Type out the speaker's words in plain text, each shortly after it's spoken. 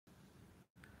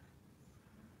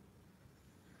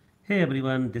Hey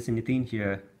everyone, this is Nitin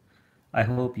here. I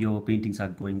hope your paintings are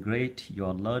going great.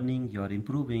 You're learning, you're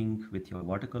improving with your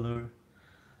watercolor,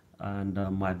 and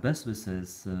my best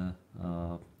wishes,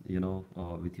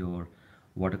 with your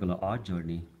watercolor art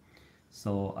journey.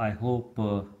 So I hope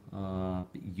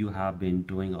you have been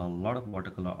doing a lot of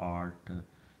watercolor art.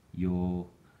 You,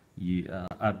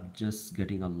 I'm just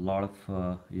getting a lot of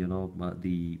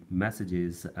the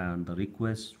messages and the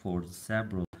requests for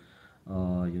several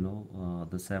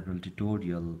the several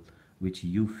tutorial which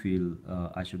you feel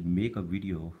I should make a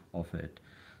video of it.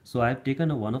 So I've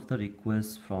taken one of the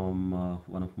requests from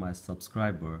one of my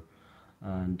subscriber,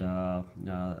 and the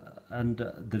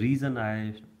reason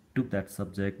I took that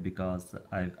subject because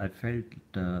I felt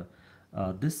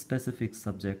this specific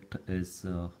subject is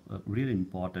really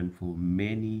important for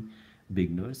many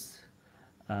beginners.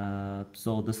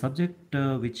 So the subject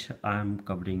which I'm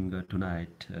covering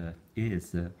tonight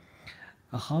is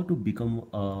how to become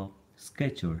a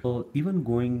sketcher. So even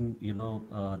going,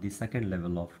 the second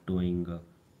level of doing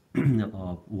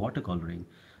watercoloring,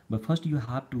 but first you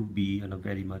have to be,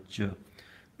 very much.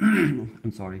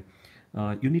 I'm sorry.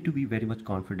 You need to be very much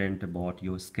confident about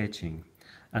your sketching.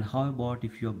 And how about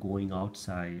if you're going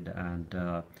outside and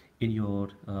in your,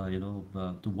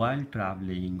 while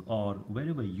traveling or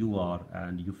wherever you are,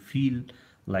 and you feel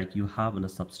like you have a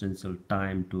substantial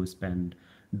time to spend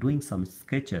doing some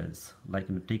sketches, like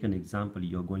take an example,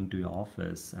 you're going to your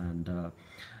office and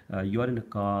you are in a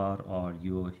car, or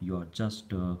you're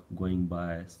just going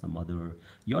by some other,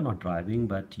 you're not driving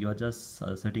but you're just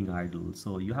sitting idle,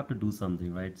 so you have to do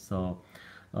something, right?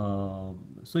 Uh,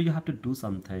 so you have to do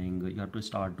something, you have to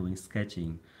start doing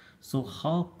sketching. So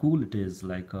how cool it is,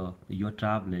 like you're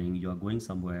traveling, you're going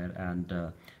somewhere, and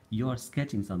you're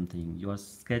sketching something, you're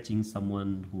sketching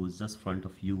someone who's just front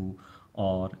of you,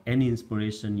 or any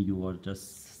inspiration you are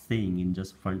just seeing in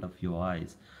just front of your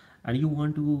eyes, and you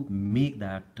want to make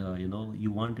that,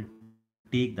 you want to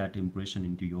take that impression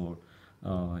into your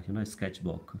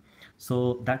sketchbook.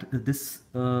 So that this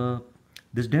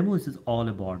demo is all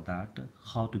about that,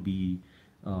 how to be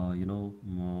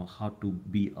how to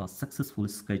be a successful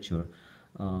sketcher.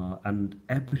 And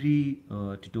every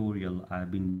tutorial I've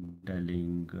been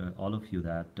telling all of you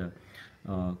that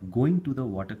going to the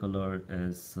watercolor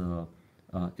is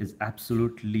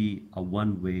absolutely a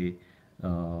one way,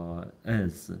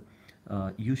 is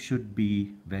you should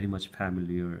be very much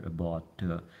familiar about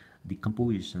the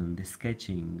composition, the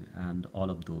sketching, and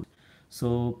all of those.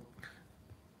 So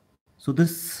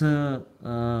this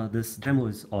demo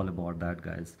is all about that,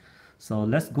 guys. So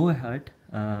let's go ahead,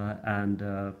 and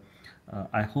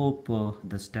I hope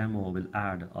this demo will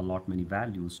add a lot many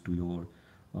values to your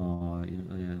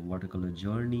watercolor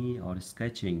journey or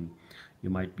sketching. You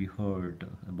might be heard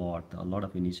about a lot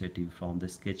of initiative from the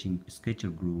sketcher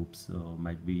groups,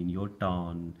 might be in your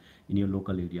town, in your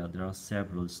local area. There are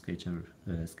several sketching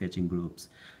groups,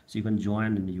 so you can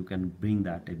join and you can bring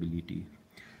that ability.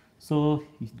 So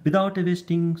without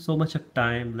wasting so much of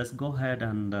time, let's go ahead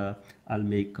and I'll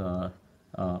make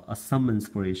some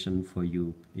inspiration for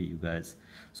you guys.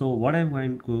 So what I'm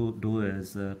going to do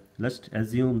is, let's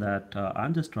assume that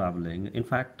I'm just traveling. In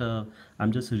fact,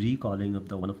 I'm just recalling of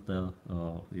the one of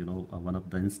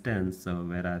the instance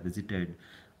where I visited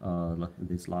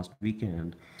this last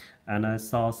weekend, and I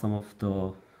saw some of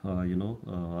the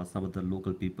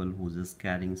local people who just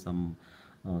carrying some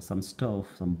stuff,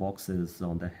 some boxes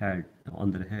on their head,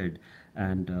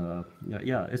 and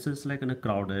yeah, it's just like in a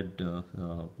crowded, the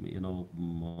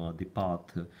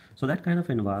path. So that kind of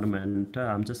environment,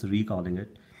 I'm just recalling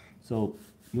it. So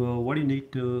what you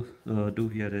need to do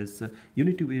here is, you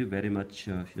need to be very much,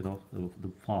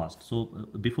 fast. So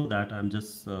before that, I'm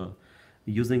just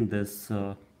using this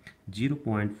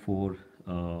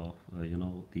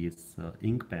 0.4, this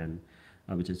ink pen,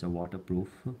 which is a waterproof,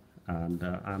 and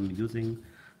I'm using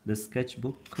this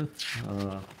sketchbook.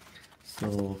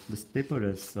 So this paper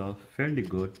is fairly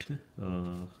good,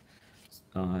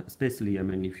 especially, I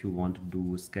mean, if you want to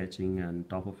do sketching, and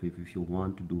top of it, if you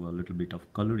want to do a little bit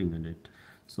of coloring in it,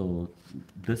 so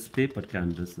this paper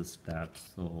can resist that.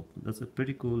 So that's a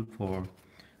pretty cool for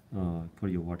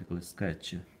your watercolor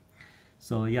sketch.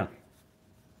 So yeah,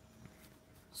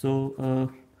 so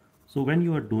so when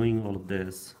you are doing all of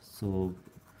this, so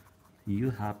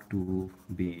you have to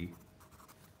be,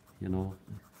 you know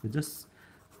just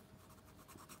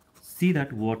see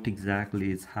that what exactly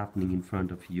is happening in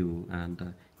front of you,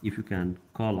 and if you can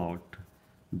call out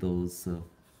those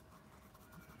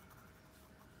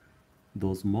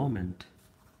moment,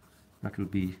 that will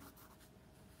be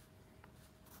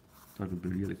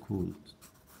really cool.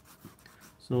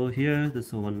 So here,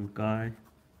 this one guy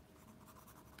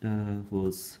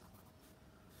who's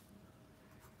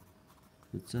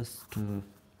It's just you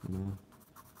know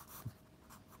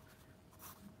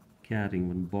carrying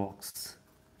one box.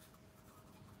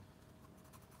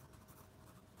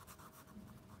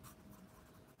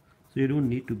 So you don't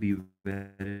need to be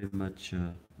very much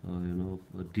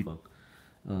deep work.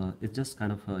 It's just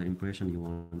kind of impression you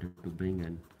wanted to bring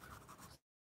in.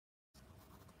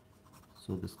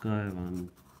 So this guy one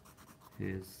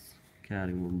is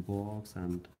carrying one box,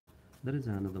 and there is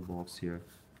another box here.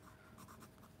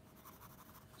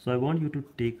 So I want you to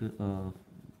take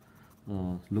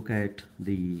look at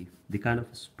the kind of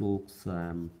strokes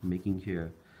I'm making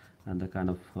here, and the kind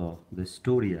of the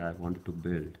story I wanted to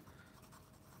build.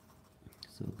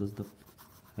 So this is the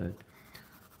head.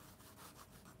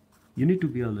 You need to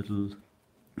be a little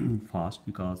fast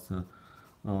because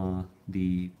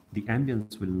the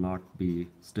ambience will not be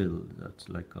still. That's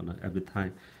like on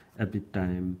every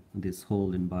time this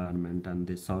whole environment and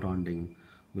the surrounding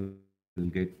will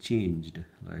get changed,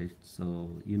 right? So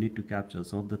you need to capture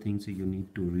some of the things you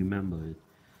need to remember it.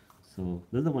 So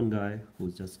there's the one guy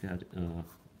who's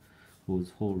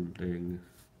holding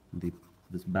the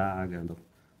this bag and the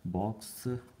box.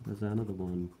 There's another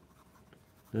one.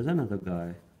 There's another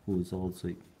guy who's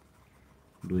also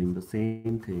doing the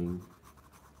same thing.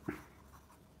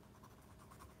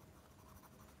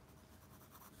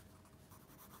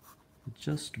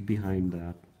 Just behind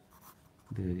that,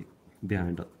 the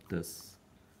behind this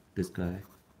guy,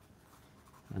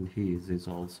 and is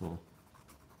also.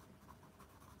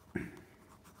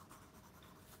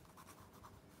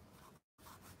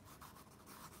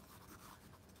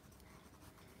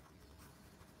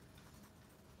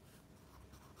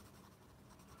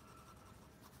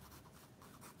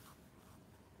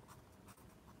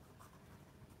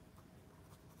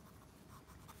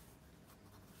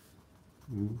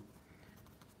 Mm.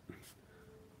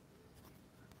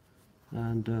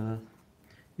 And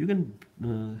you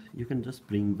can just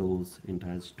bring those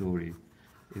entire story.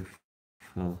 If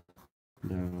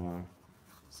there are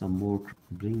some more,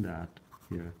 bring that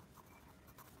here.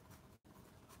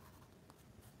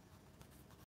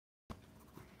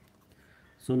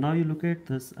 So now you look at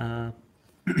this. I'm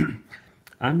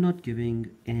not giving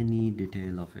any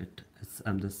detail of it.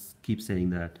 I'm just keep saying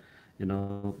that,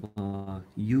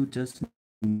 you just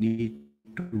need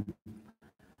to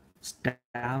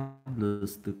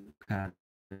establish the character,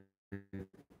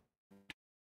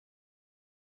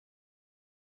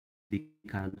 the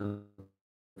kind of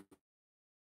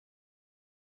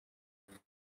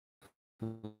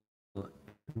uh,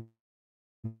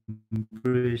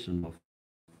 impression of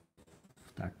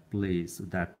that place,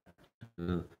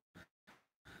 uh,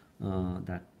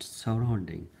 that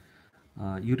surrounding.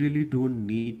 You really don't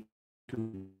need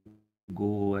to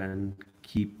go and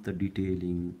keep the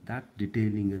detailing. That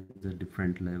detailing is a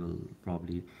different level,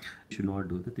 probably. Should not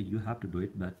do that. You have to do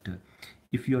it, but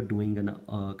if you are doing an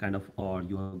kind of, or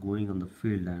you are going on the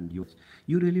field and you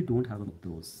really don't have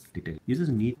those details. You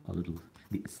just need a little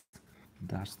this.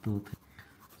 That's the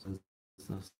thing.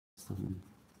 So, some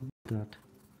that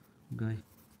guy.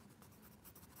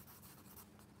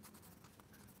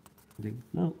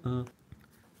 Now,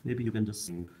 maybe you can just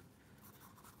sing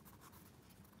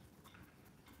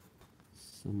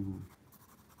some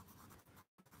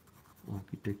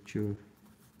architecture,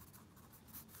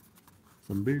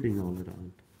 some building all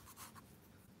around,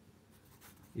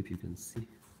 if you can see.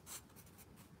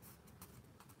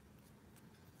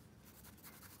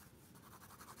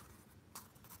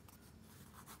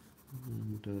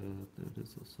 And there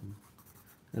is some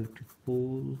electric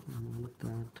pole and all of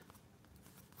that,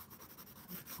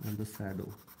 and the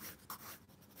shadow.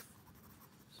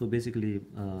 So basically,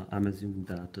 I'm assuming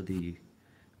that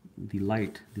the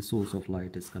light, the source of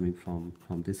light, is coming from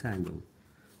this angle.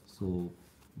 So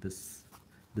this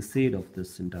the shade of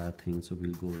this entire thing so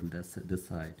will go in this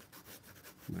side,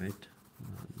 right?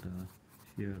 And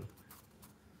here.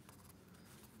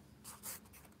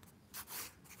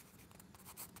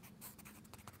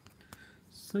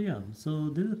 So yeah, so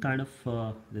this is kind of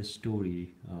the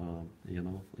story,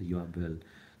 you have built.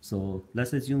 So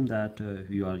let's assume that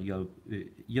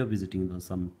you're visiting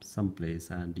some place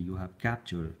and you have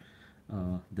captured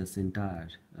this entire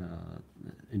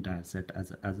set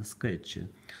as a sketch.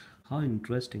 How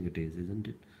interesting it is, isn't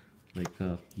it? Like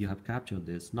you have captured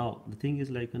this. Now the thing is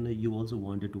like, you also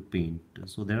wanted to paint.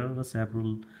 So there are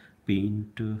several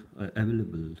paint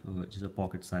available, which is a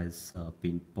pocket size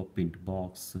paint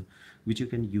box, which you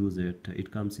can use it.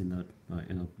 It comes in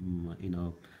in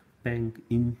a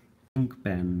ink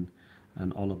pen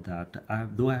and all of that. I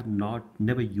have not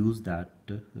never used that,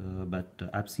 but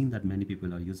I've seen that many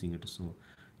people are using it. So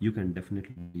you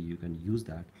can use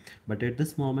that. But at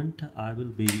this moment I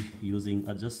will be using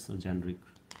just a generic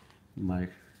my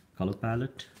color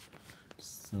palette.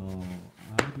 So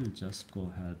I will just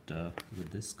go ahead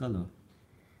with this color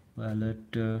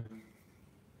palette.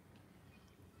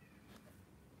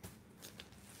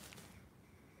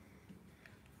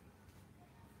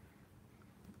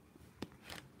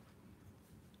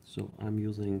 So I'm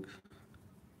using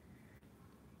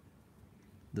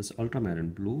this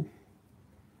ultramarine blue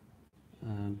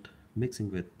and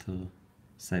mixing with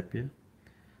sepia.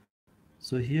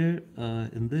 So here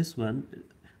in this one,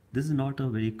 this is not a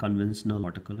very conventional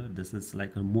watercolor. This is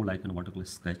like a more like a watercolor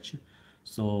sketch.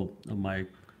 So my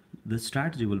the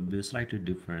strategy will be slightly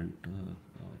different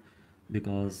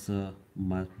because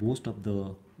my most of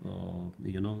the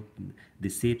the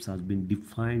shapes has been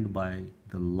defined by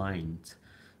the lines.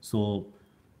 So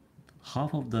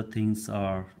half of the things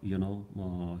are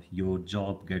your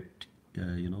job get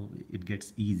it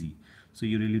gets easy, so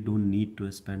you really don't need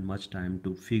to spend much time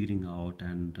to figuring out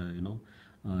and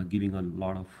giving a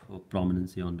lot of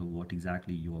prominence on to what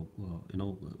exactly your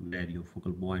where your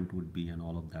focal point would be and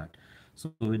all of that.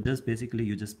 So it just basically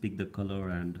you just pick the color,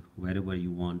 and wherever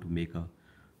you want to make a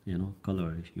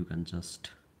color, you can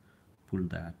just pull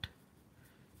that.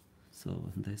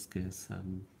 So in this case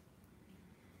and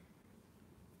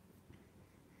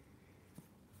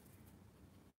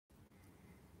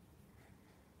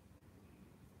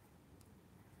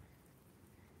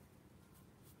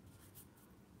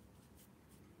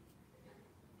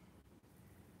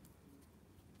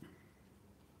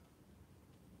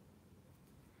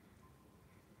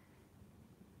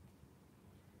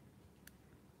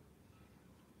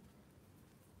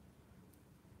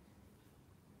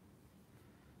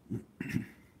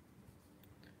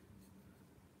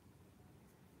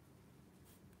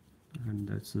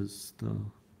this is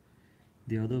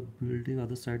the other building,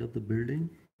 other side of the building.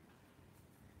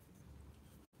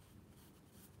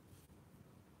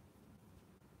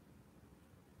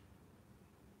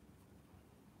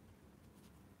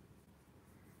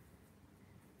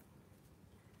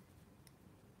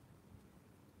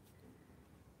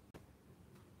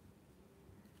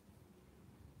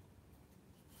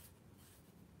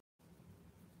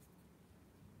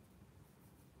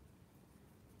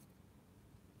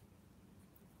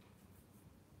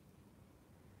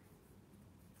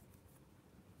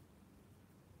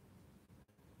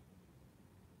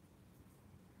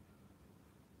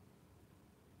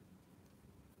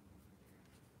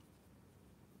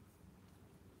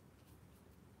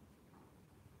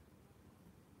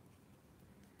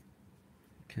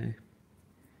 Okay,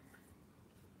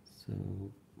 so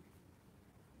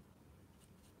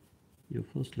your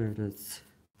first layer is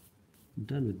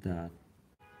done with that.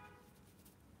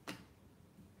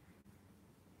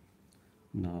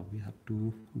 Now we have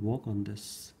to work on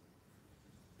this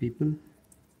people.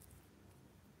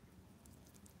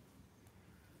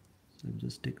 So I've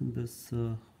just taken this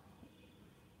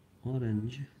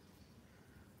orange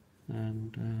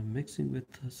and mixing with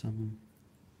some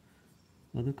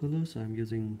other colors. I'm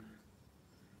using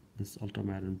this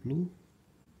ultramarine blue,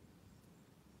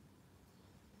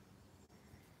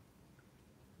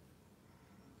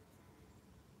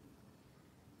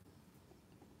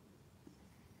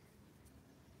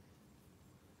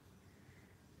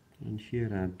 and here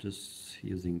I'm just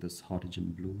using this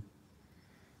horizon blue,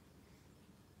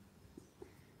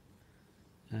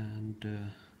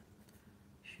 and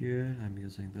here I'm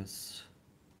using this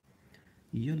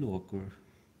yellow ochre,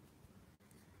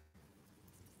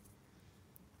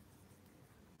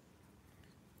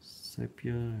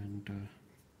 sepia, and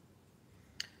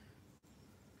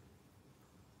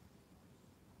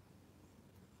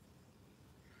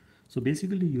so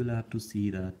basically you'll have to see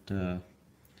that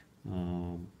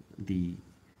um, the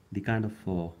kind of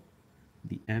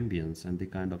the ambience and the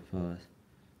kind of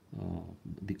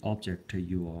the object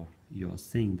you are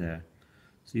seeing there.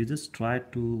 So you just try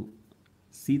to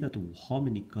see that how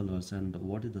many colors and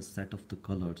what is the set of the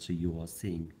colors you are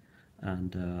seeing,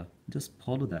 and just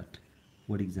follow that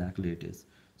what exactly it is.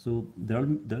 So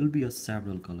there'll be a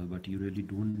several color, but you really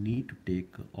don't need to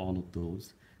take all of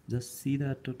those. Just see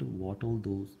that what all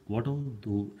those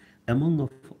among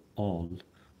of all,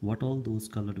 what all those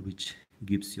color which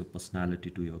gives your personality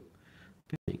to your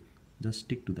painting. Just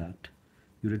stick to that.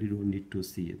 You really don't need to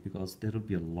see it, because there will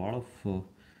be a lot of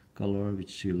color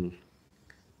which will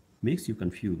makes you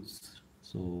confused.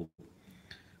 So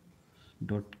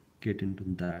don't get into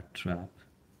that trap.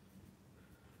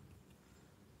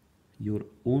 Your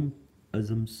own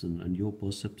assumption and your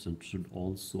perception should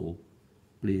also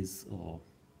plays a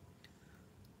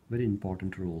very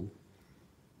important role.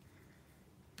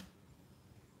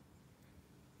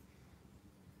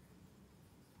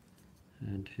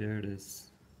 And here it is.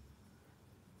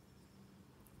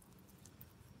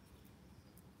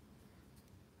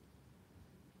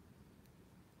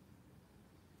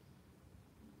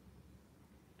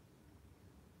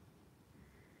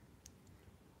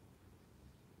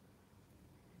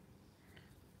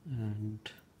 And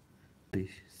the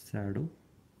shadow.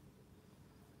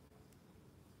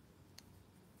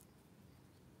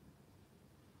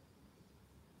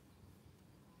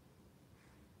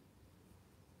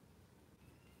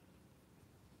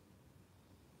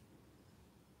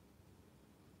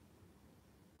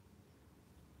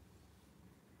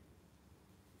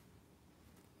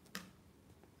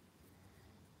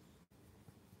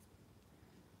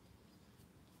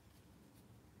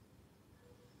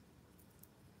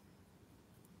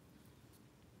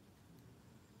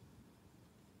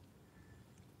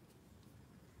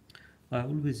 I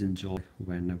always enjoy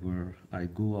whenever I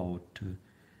go out,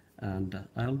 and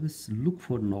I always look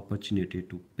for an opportunity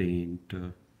to paint.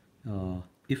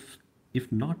 If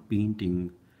not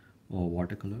painting or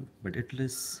watercolor, but at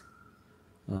least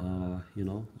the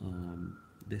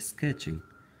sketching.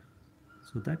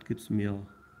 So that gives me a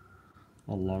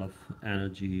lot of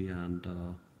energy, and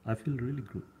I feel really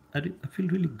good. I feel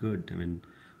really good. I mean,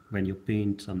 when you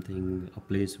paint something, a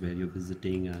place where you're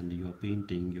visiting and you're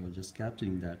painting, you're just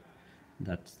capturing that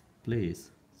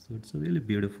place. So it's a really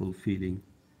beautiful feeling.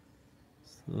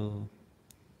 So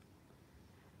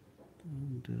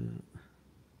and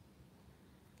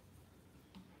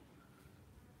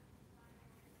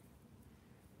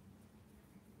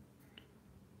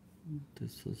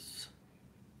this is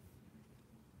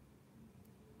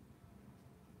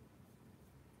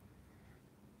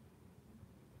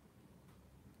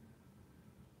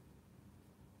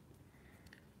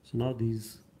so now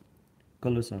these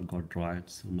colors are got dried.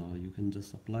 So now you can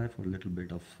just apply for a little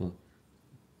bit of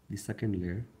the second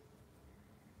layer,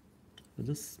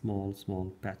 just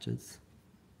small patches.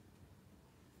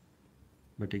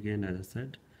 But again, as I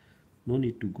said, no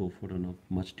need to go for enough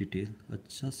much detail.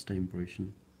 Just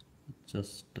impression,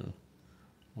 just a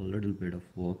little bit of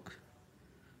work.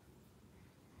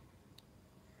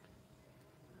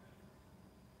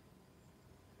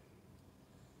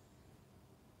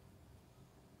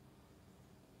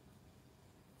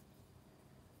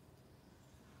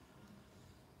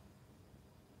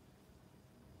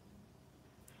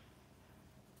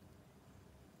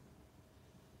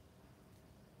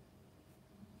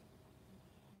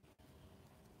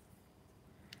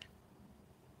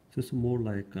 So it's more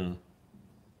like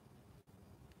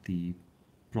the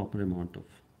proper amount of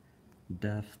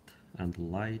depth and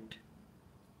light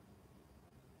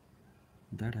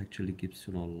that actually gives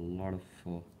you a lot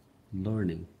of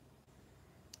learning.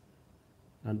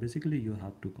 And basically, you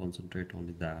have to concentrate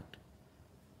only that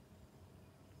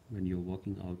when you're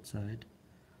working outside.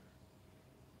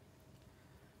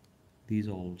 These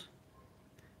all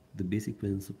the basic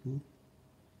principle.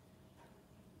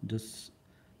 Just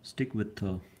stick with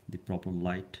the proper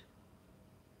light,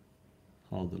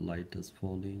 how the light is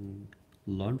falling,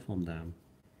 learn from them.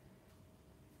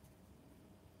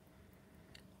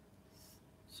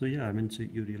 So yeah, I mean, so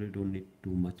you really don't need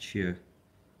too much here.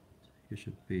 You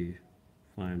should be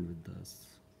fine with this.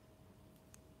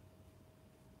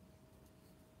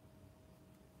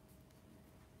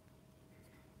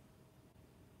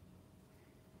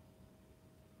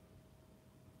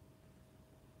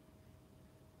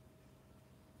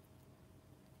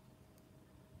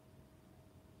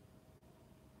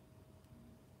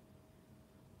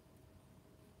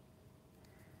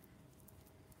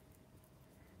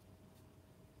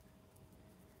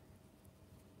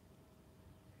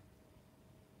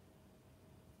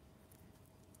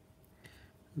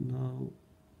 Now,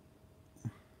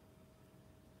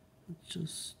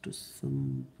 just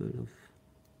some bit of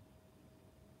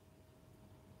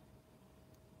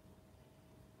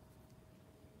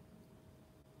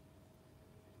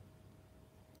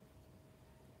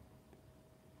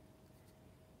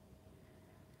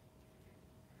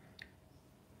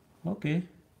okay.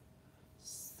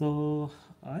 So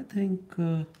I think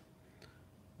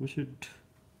we should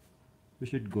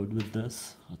good with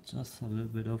this. Just a little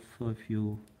bit of if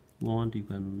you want, you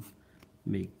can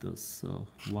make this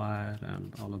wire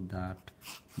and all of that.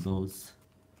 Those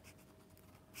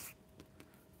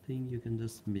thing you can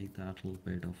just make that little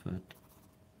bit of it.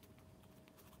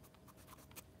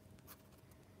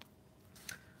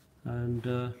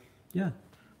 And yeah,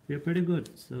 we are pretty good.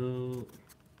 So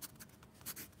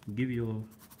give your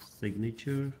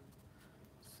signature.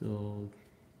 So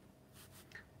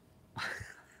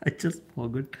I just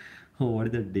forgot what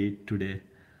is the date today.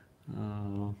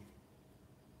 uh,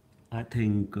 I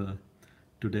think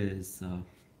today is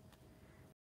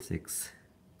 6.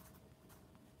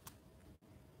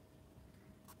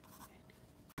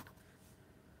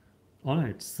 All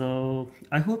right, so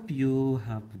I hope you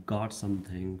have got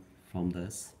something from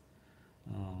this.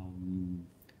 Um,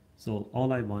 so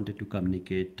all I wanted to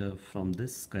communicate from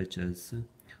this sketch is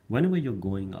whenever you're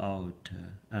going out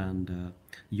and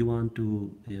you want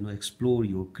to explore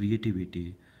your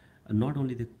creativity, not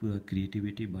only the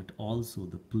creativity but also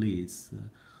the place.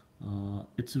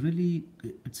 It's really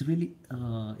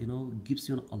gives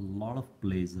you a lot of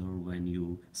pleasure when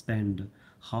you spend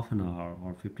half an hour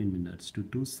or 15 minutes to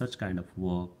do such kind of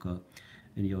work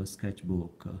in your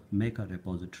sketchbook, make a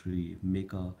repository,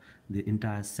 make a the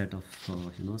entire set of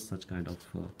such kind of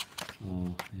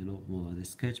the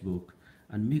sketchbook,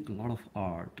 and make a lot of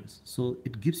art. So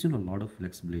it gives you a lot of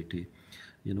flexibility.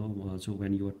 So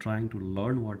when you are trying to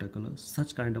learn watercolor,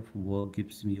 such kind of work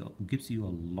gives you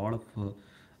a lot of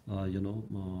a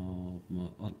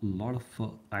lot of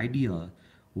idea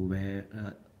where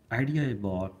idea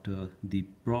about the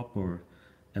proper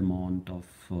amount of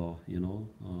the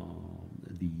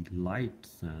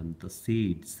lights and the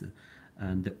shades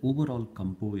and the overall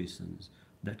compositions.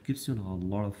 That gives you a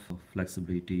lot of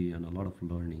flexibility and a lot of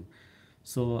learning.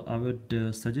 So I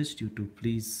would suggest you to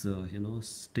please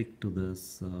stick to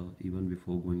this even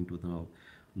before going to the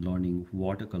learning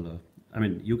watercolor. I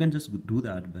mean, you can just do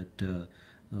that, but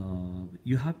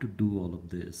you have to do all of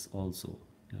this also.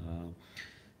 Uh,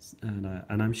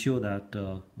 and I'm sure that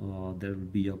there will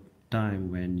be a time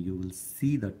when you will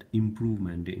see that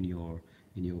improvement in your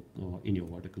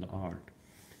watercolor art.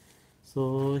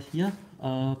 So yeah,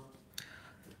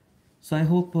 so I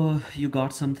hope you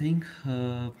got something.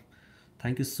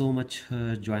 Thank you so much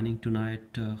joining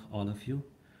tonight, all of you.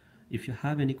 If you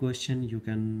have any question, you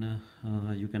can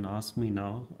ask me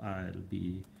now.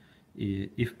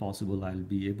 If possible, I'll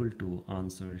be able to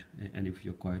answer any of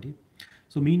your query.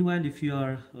 So meanwhile, if you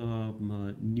are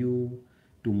new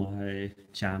to my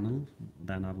channel,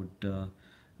 then I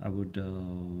would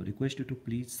request you to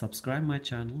please subscribe my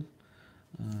channel,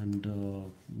 and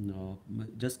no,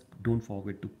 just don't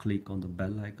forget to click on the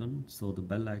bell icon. So the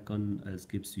bell icon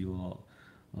gives you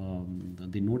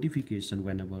the notification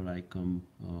whenever I come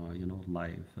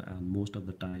live. And most of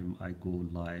the time I go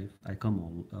live, I come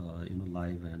on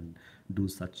live and do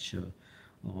such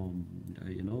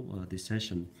the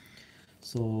session.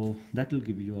 So that will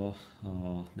give you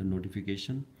the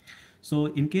notification. So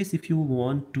in case if you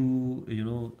want to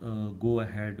go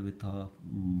ahead with a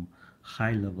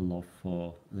high level of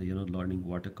learning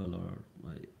watercolor,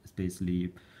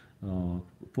 especially uh,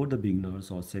 for the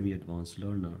beginners or semi-advanced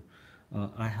learner,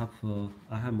 I have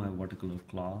my watercolor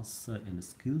class in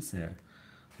skills here.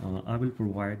 I will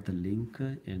provide the link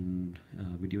in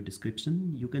video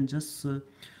description. You can just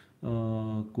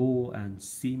go and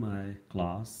see my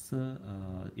class,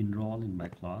 enroll in my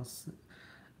class,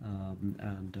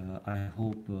 and I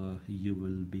hope you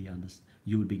will be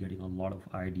getting a lot of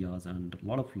ideas and a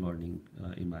lot of learning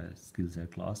in my skills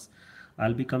ed class.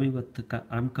 I'm coming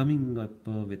up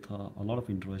with a lot of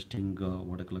interesting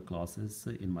watercolor classes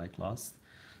in my class.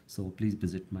 So please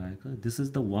visit my. This is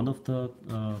the one of the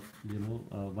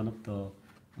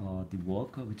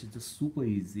work which is just super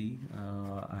easy.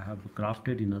 I have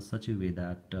crafted in a such a way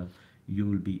that you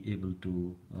will be able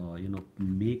to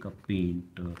make a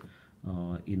paint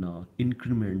in a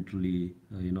incrementally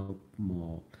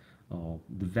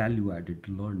the value added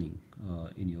learning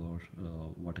in your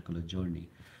watercolor journey.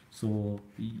 So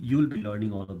you'll be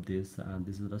learning all of this, and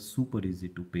this is a super easy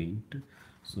to paint.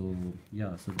 So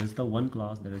yeah, so there's the one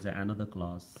class. There is another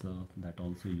class that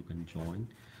also you can join,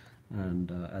 and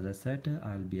as I said,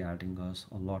 I'll be adding us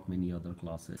a lot many other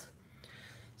classes.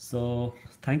 So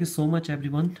thank you so much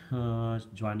everyone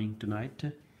joining tonight,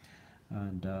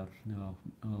 and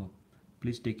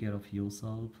please take care of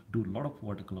yourself. Do a lot of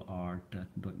watercolor art,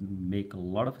 make a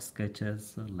lot of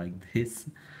sketches like this,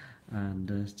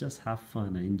 and just have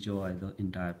fun, enjoy the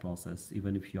entire process.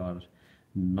 Even if you are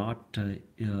not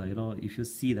if you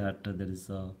see that there is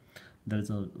a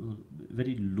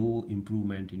very low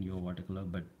improvement in your watercolor,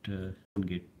 but don't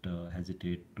get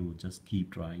hesitate to just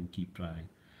keep trying.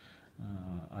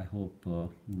 I hope,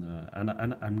 and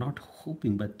I'm not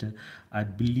hoping, but I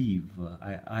believe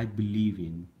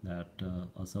in that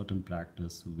a certain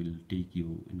practice will take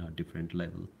you in a different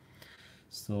level.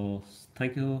 So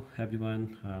thank you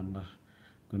everyone, and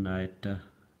good night,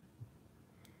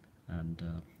 and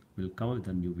we'll come with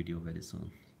a new video very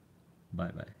soon.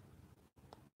 Bye bye.